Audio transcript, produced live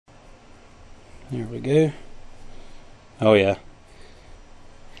There we go. Oh yeah.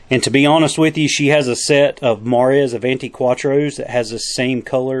 And to be honest with you, she has a set of Mares Avanti Quattros that has the same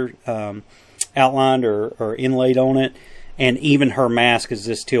color outlined or inlaid on it. And even her mask is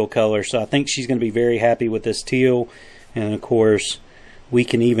this teal color. So I think she's going to be very happy with this teal. And of course, we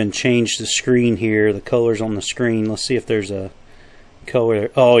can even change the screen here, the colors on the screen. Let's see if there's a color.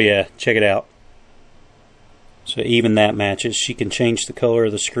 Oh yeah, check it out. So even that matches. She can change the color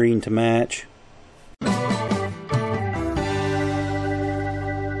of the screen to match.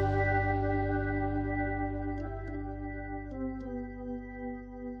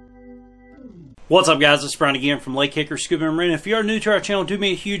 What's up, guys? It's Bryan again from LakeHickoryScuba and Marine. If you are new to our channel, do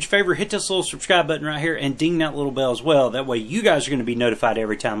me a huge favor, hit this little subscribe button right here and ding that little bell as well. That way you guys are going to be notified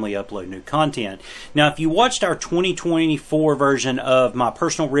every time we upload new content. Now, if you watched our 2024 version of my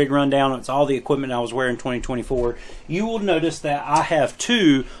personal rig rundown, it's all the equipment I was wearing in 2024, you will notice that I have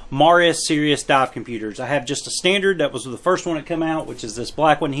two Mares Sirius Dive Computers. I have just a standard, that was the first one that came out, which is this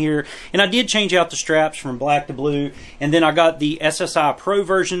black one here. And I did change out the straps from black to blue. And then I got the SSI Pro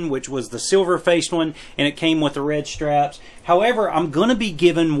version, which was the silver face one, and it came with the red straps. However, I'm going to be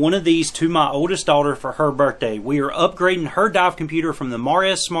giving one of these to my oldest daughter for her birthday. We are upgrading her dive computer from the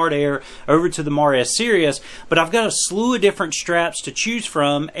Mares Smart Air over to the Mares Sirius, but I've got a slew of different straps to choose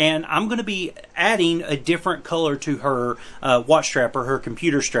from, and I'm going to be adding a different color to her watch strap or her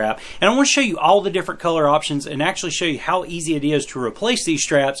computer strap. And I want to show you all the different color options and actually show you how easy it is to replace these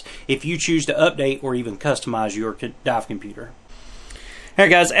straps if you choose to update or even customize your dive computer. Alright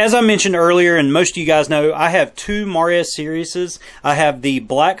guys, as I mentioned earlier, and most of you guys know, I have two Mares Siriuses. I have the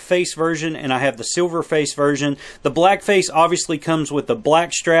black face version and I have the silver face version. The black face obviously comes with the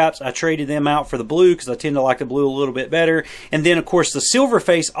black straps. I traded them out for the blue because I tend to like the blue a little bit better. And then of course the silver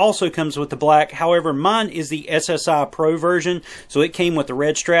face also comes with the black. However, mine is the SSI Pro version, so it came with the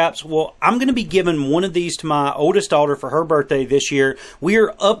red straps. Well, I'm going to be giving one of these to my oldest daughter for her birthday this year. We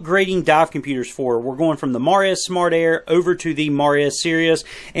are upgrading dive computers for her. We're going from the Mares Smart Air over to the Mares Sirius.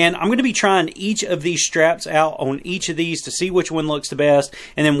 And I'm going to be trying each of these straps out on each of these to see which one looks the best,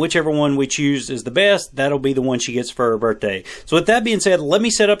 and then whichever one we choose is the best, that'll be the one she gets for her birthday. So with that being said, let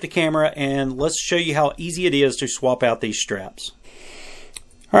me set up the camera and let's show you how easy it is to swap out these straps.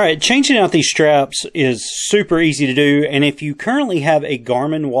 Alright, changing out these straps is super easy to do, and if you currently have a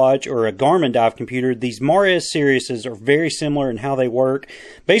Garmin watch or a Garmin dive computer, these Mares Siriuses are very similar in how they work.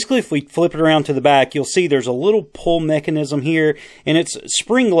 Basically, if we flip it around to the back, you'll see there's a little pull mechanism here, and it's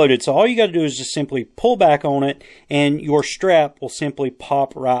spring-loaded, so all you got to do is just simply pull back on it, and your strap will simply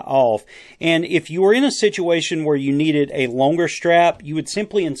pop right off. And if you were in a situation where you needed a longer strap, you would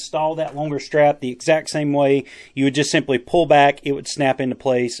simply install that longer strap the exact same way. You would just simply pull back, it would snap into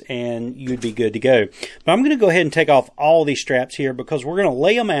place, and you'd be good to go. But I'm going to go ahead and take off all these straps here because we're going to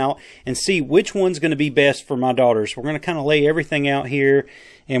lay them out and see which one's going to be best for my daughter. So we're going to kind of lay everything out here,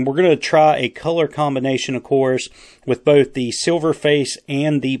 and we're going to try a color combination, of course, with both the silver face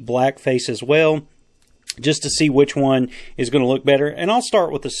and the black face as well, just to see which one is going to look better. And I'll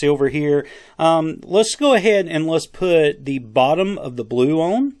start with the silver here. Let's go ahead and let's put the bottom of the blue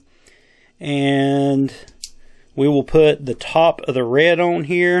on, and we will put the top of the red on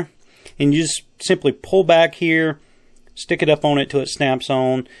here, and you just simply pull back here, stick it up on it till it snaps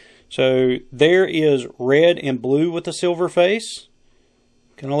on. So there is red and blue with the silver face.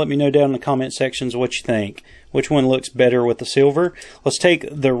 Kind of let me know down in the comment sections what you think. Which one looks better with the silver? Let's take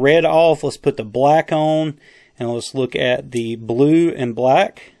the red off, let's put the black on, and let's look at the blue and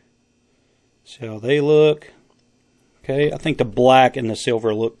black. See how they look. Okay, I think the black and the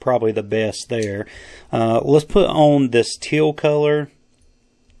silver look probably the best there. Let's put on this teal color.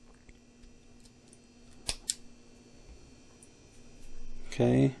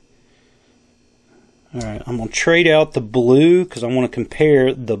 Okay. Alright, I'm going to trade out the blue because I want to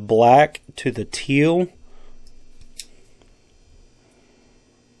compare the black to the teal.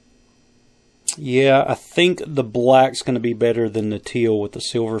 Yeah, I think the black's going to be better than the teal with the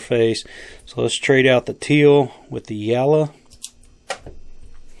silver face. So let's trade out the teal with the yellow.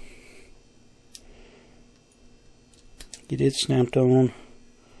 Get it snapped on.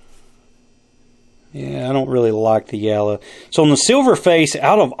 Yeah, I don't really like the yellow. So on the silver face,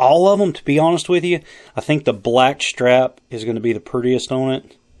 out of all of them, to be honest with you, I think the black strap is going to be the prettiest on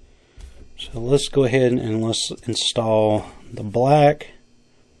it. So let's go ahead and let's install the black.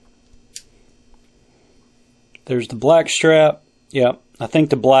 There's the black strap. Yep, I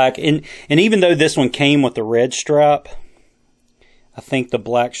think the black, and even though this one came with the red strap, I think the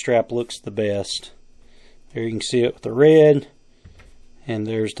black strap looks the best. There you can see it with the red, and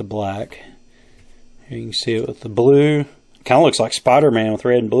there's the black. Here you can see it with the blue. Kind of looks like Spider-Man with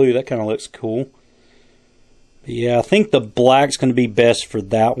red and blue. That kind of looks cool. But yeah, I think the black's going to be best for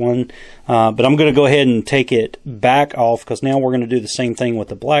that one. But I'm going to go ahead and take it back off, because now we're going to do the same thing with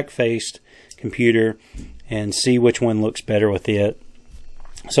the black-faced computer and see which one looks better with it.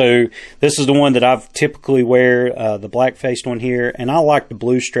 So this is the one that I've typically wear, the black-faced one here, and I like the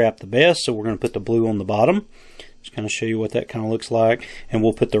blue strap the best, so we're going to put the blue on the bottom. Just kind of show you what that kind of looks like, and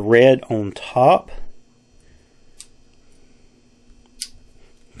we'll put the red on top.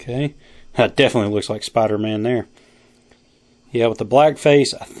 Okay, that definitely looks like Spider-Man there. Yeah, with the black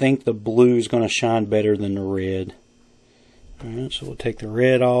face, I think the blue is going to shine better than the red. Alright, so we'll take the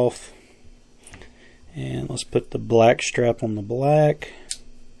red off, and let's put the black strap on the black.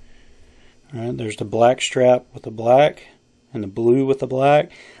 Alright, there's the black strap with the black, and the blue with the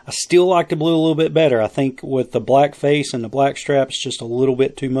black. I still like the blue a little bit better. I think with the black face and the black strap, it's just a little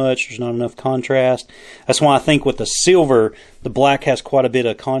bit too much. There's not enough contrast. That's why I think with the silver, the black has quite a bit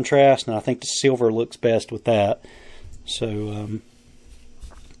of contrast, and I think the silver looks best with that. So,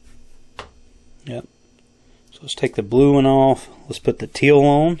 yep. So let's take the blue one off. Let's put the teal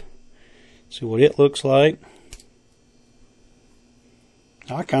on. See what it looks like.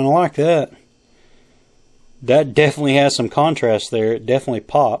 I kind of like that. That definitely has some contrast there. It definitely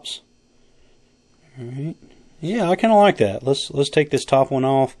pops. Alright. Yeah, I kind of like that. Let's take this top one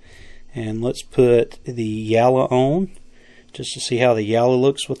off, and let's put the yellow on, just to see how the yellow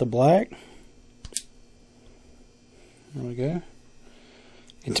looks with the black. There we go.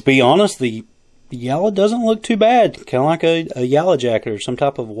 And to be honest, the yellow doesn't look too bad. Kind of like a yellow jacket or some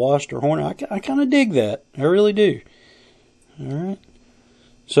type of washed or hornet. I kind of dig that. I really do. Alright.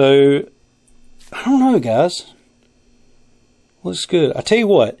 So, I don't know, guys. Looks good. I tell you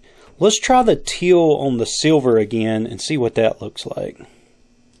what, let's try the teal on the silver again and see what that looks like.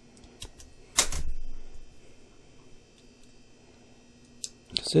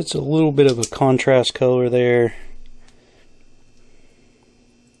 Because it's a little bit of a contrast color there.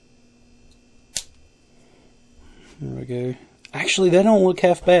 There we go. Actually, that don't look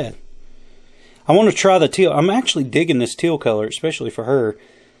half bad. I want to try the teal. I'm actually digging this teal color, especially for her.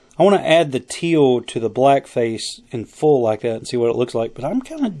 I want to add the teal to the black face in full like that and see what it looks like, but I'm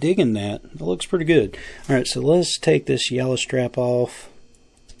kind of digging that. It looks pretty good. Alright, so let's take this yellow strap off,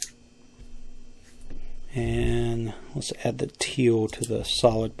 and let's add the teal to the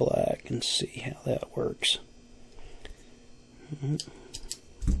solid black and see how that works.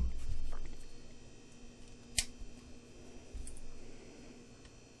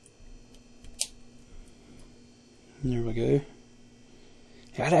 There we go.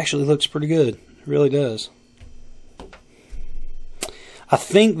 That actually looks pretty good. It really does. I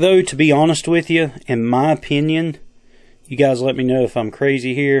think, though, to be honest with you, in my opinion, you guys let me know if I'm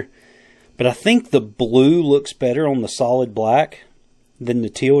crazy here, but I think the blue looks better on the solid black than the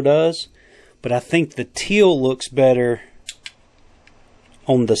teal does, but I think the teal looks better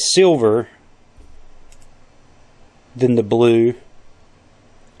on the silver than the blue.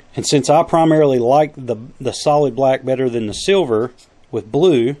 And since I primarily like the solid black better than the silver with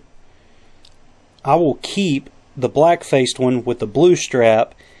blue, I will keep the black faced one with the blue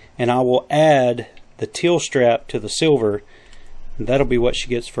strap, and I will add the teal strap to the silver, and that'll be what she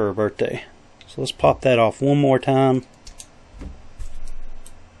gets for her birthday. So let's pop that off one more time.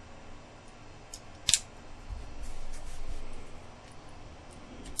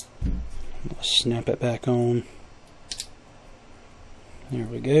 Let's snap it back on. There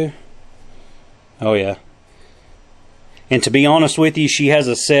we go. Oh yeah. And to be honest with you, she has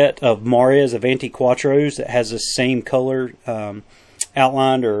a set of Mares Avanti Quattros that has the same color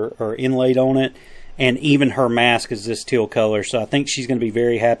outlined or inlaid on it. And even her mask is this teal color. So I think she's going to be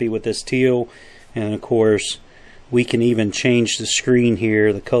very happy with this teal. And of course, we can even change the screen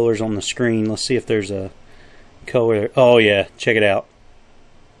here, the colors on the screen. Let's see if there's a color. Oh yeah, check it out.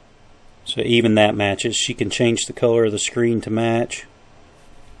 So even that matches. She can change the color of the screen to match.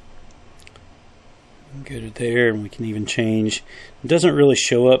 Go to there, and we can even change. It doesn't really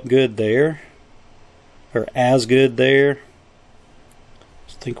show up good there, or as good there.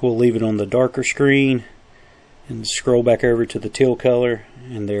 I think we'll leave it on the darker screen and scroll back over to the teal color,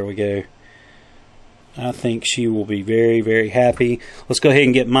 and there we go. I think she will be very, very happy. Let's go ahead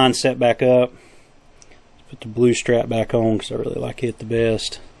and get mine set back up. Put the blue strap back on because I really like it the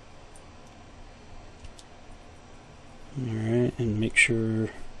best. Alright, and make sure.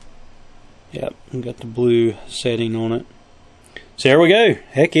 Yep, I've got the blue setting on it. So there we go.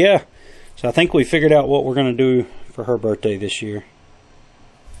 Heck yeah. So I think we figured out what we're going to do for her birthday this year.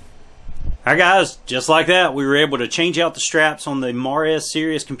 Alright guys, just like that, we were able to change out the straps on the Mares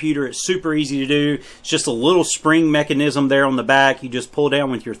Sirius computer. It's super easy to do. It's just a little spring mechanism there on the back. You just pull down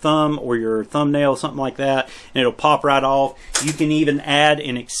with your thumb or your thumbnail, something like that, and it'll pop right off. You can even add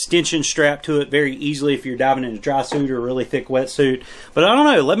an extension strap to it very easily if you're diving in a dry suit or a really thick wetsuit. But I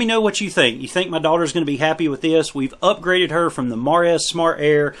don't know, let me know what you think. You think my daughter's going to be happy with this? We've upgraded her from the Mares Smart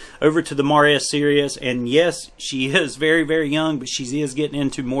Air over to the Mares Sirius, and yes, she is very, very young, but she is getting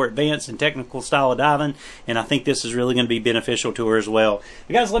into more advanced and technical style of diving, and I think this is really going to be beneficial to her as well.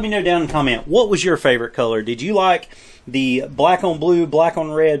 But guys, let me know down in the comment, what was your favorite color? Did you like the black on blue, black on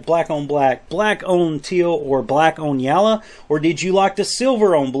red, black on black, black on teal, or black on yellow? Or did you like the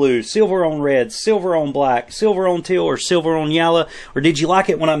silver on blue, silver on red, silver on black, silver on teal, or silver on yellow? Or did you like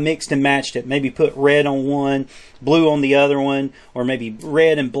it when I mixed and matched it? Maybe put red on one, blue on the other one, or maybe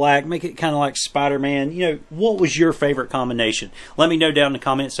red and black, make it kind of like Spider-Man. You know, what was your favorite combination? Let me know down in the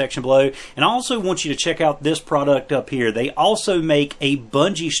comment section below. And I also want you to check out this product up here. They also make a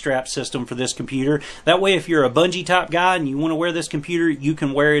bungee strap system for this computer. That way, if you're a bungee type guy and you want to wear this computer, you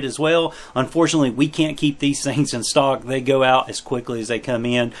can wear it as well. Unfortunately, we can't keep these things in stock. They go out as quickly as they come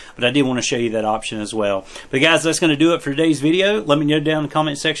in, but I did want to show you that option as well. But guys, that's going to do it for today's video. Let me know down in the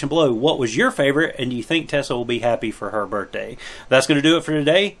comment section below, what was your favorite, and do you think Tessa will be happy for her birthday? That's going to do it for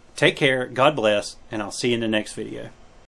today. Take care, God bless, and I'll see you in the next video.